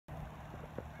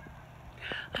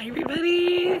Hi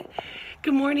everybody.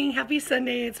 Good morning. Happy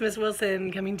Sunday. It's Miss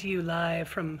Wilson coming to you live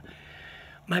from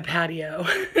my patio.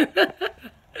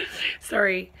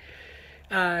 Sorry.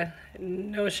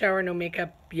 No shower, no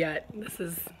makeup yet. This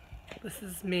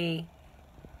is me.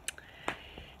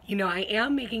 You know, I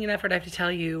am making an effort, I have to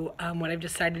tell you, what I've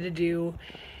decided to do.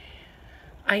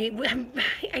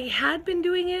 I had been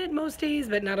doing it most days,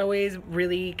 but not always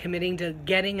really committing to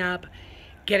getting up,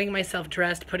 getting myself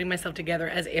dressed, putting myself together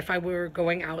as if I were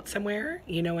going out somewhere,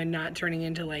 and not turning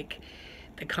into like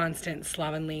the constant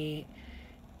slovenly,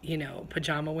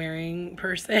 pajama wearing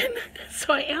person.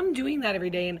 So I am doing that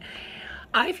every day and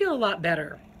I feel a lot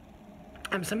better.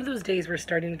 Some of those days we're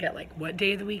starting to get like, what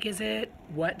day of the week is it?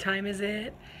 What time is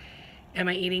it? Am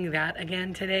I eating that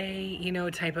again today?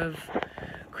 Type of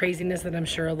craziness that I'm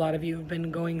sure a lot of you have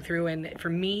been going through. And for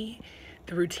me,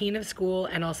 the routine of school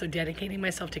and also dedicating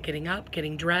myself to getting up,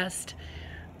 getting dressed,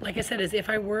 like I said, as if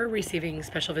I were receiving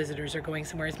special visitors or going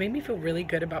somewhere, it's made me feel really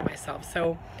good about myself.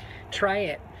 So try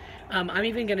it. I'm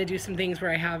even going to do some things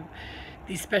where I have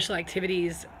these special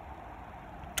activities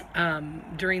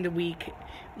during the week,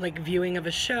 like viewing of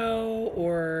a show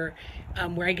or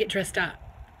where I get dressed up.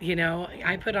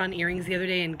 I put on earrings the other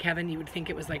day, and Kevin, you would think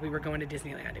it was like we were going to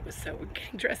Disneyland. It was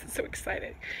getting dressed is so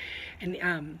exciting.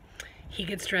 And he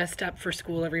gets dressed up for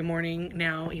school every morning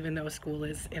now, even though school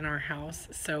is in our house.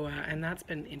 So, and that's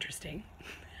been interesting.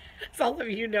 As all of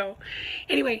you know.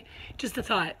 Anyway, just a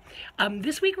thought.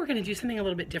 This week we're going to do something a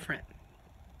little bit different,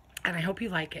 and I hope you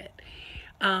like it.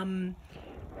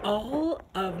 All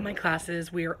of my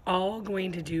classes, we are all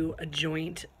going to do a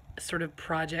joint sort of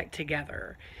project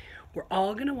together. We're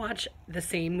all going to watch the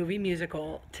same movie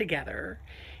musical together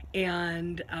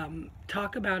and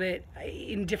talk about it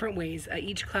in different ways.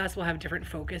 Each class will have different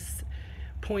focus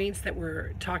points that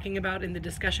we're talking about in the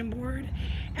discussion board.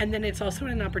 And then it's also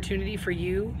an opportunity for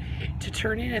you to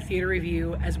turn in a theater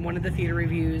review as one of the theater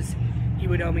reviews you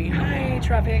would owe me. Hi,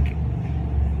 traffic.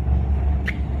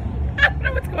 I don't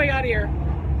know what's going on here.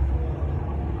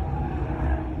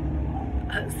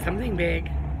 Something big.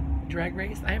 Drag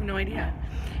race? I have no idea.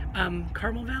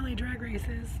 Carmel Valley drag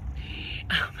races.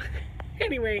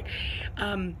 Anyway,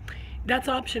 that's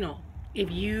optional. If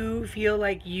you feel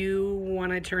like you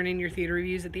want to turn in your theater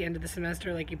reviews at the end of the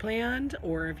semester like you planned,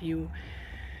 or if you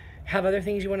have other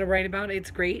things you want to write about, it's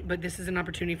great, but this is an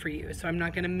opportunity for you. So I'm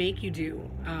not going to make you do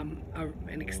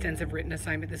an extensive written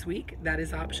assignment this week. That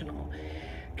is optional.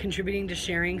 Contributing to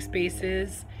sharing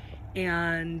spaces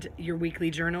and your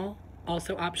weekly journal,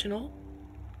 also optional.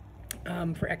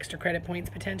 For extra credit points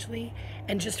potentially,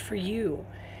 and just for you.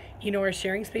 Our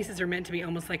sharing spaces are meant to be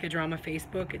almost like a drama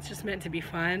Facebook. It's just meant to be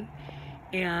fun,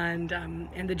 and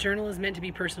the journal is meant to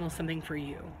be personal, something for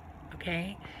you.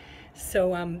 Okay,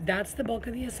 so that's the bulk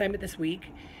of the assignment this week.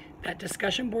 That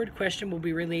discussion board question will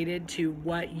be related to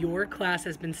what your class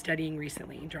has been studying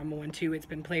recently. Drama 1-2, it's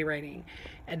been playwriting.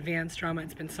 Advanced drama,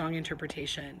 it's been song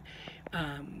interpretation.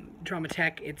 Drama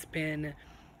tech, it's been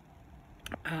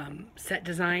set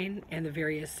design and the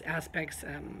various aspects,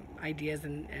 ideas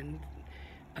and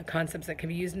concepts that can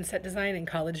be used in set design. And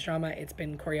college drama, it's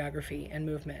been choreography and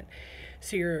movement.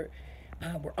 So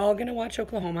we're all going to watch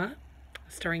Oklahoma,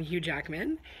 starring Hugh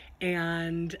Jackman,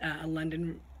 and a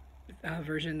London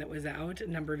version that was out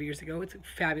a number of years ago. It's a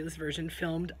fabulous version,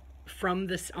 filmed on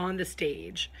the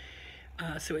stage.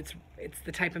 So it's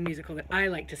the type of musical that I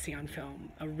like to see on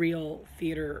film, a real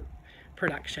theater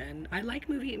production. I like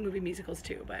movie musicals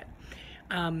too, but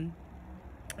and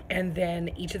then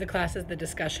each of the classes, the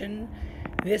discussion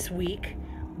this week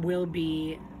will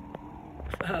be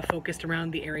focused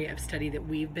around the area of study that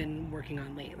we've been working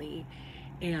on lately,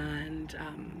 and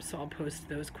so I'll post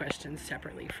those questions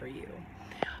separately for you.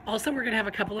 Also, we're gonna have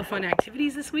a couple of fun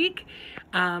activities this week.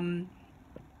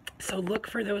 So look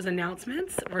for those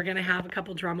announcements. We're going to have a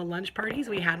couple drama lunch parties.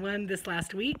 We had one this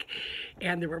last week,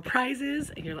 and there were prizes.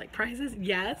 And you're like, prizes?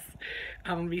 Yes.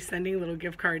 I'm going to be sending little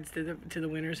gift cards to the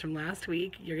winners from last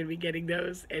week. You're going to be getting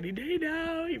those any day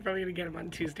now. You're probably going to get them on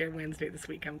Tuesday or Wednesday this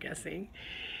week, I'm guessing.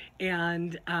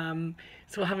 And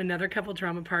so we'll have another couple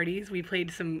drama parties. We played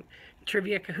some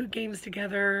trivia Kahoot games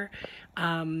together.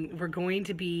 We're going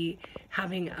to be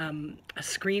having a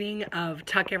screening of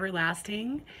Tuck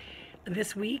Everlasting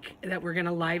this week that we're going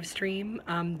to live stream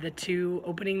the 2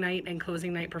 opening night and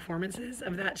closing night performances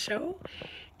of that show,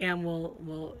 and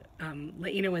we'll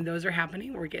let you know when those are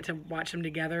happening. We get to watch them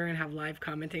together and have live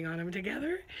commenting on them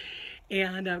together,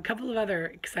 and a couple of other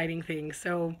exciting things.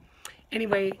 So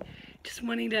anyway, just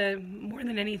wanting to, more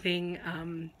than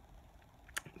anything,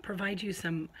 provide you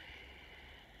some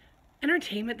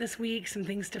entertainment this week, some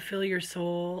things to fill your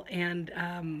soul, and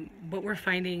what we're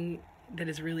finding that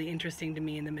is really interesting to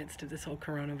me in the midst of this whole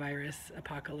coronavirus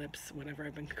apocalypse,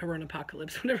 corona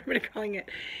apocalypse, whatever I've been calling it,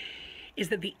 is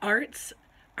that the arts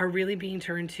are really being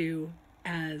turned to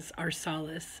as our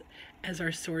solace, as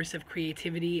our source of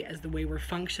creativity, as the way we're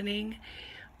functioning.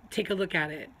 Take a look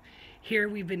at it. Here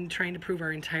we've been trying to prove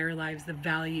our entire lives the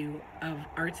value of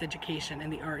arts education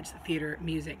and the arts, theater,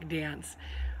 music, dance,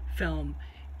 film,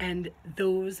 and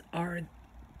those are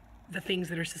the things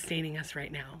that are sustaining us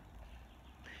right now.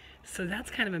 So that's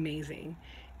kind of amazing.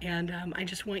 And I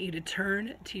just want you to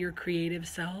turn to your creative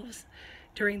selves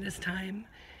during this time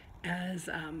as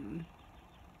a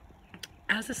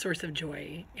source of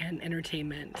joy and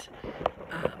entertainment.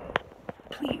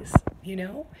 Please,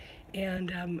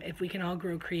 and if we can all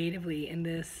grow creatively in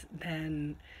this,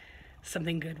 then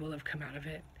something good will have come out of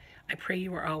it. I pray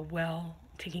you are all well,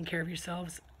 taking care of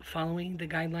yourselves, following the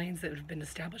guidelines that have been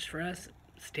established for us,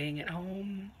 staying at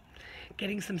home,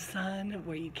 getting some sun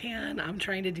where you can. I'm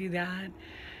trying to do that.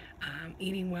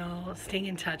 Eating well, staying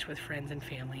in touch with friends and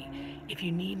family. If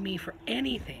you need me for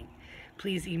anything,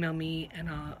 please email me and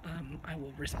I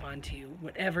will respond to you,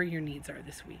 whatever your needs are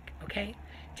this week, okay?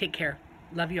 Take care.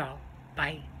 Love you all.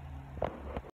 Bye.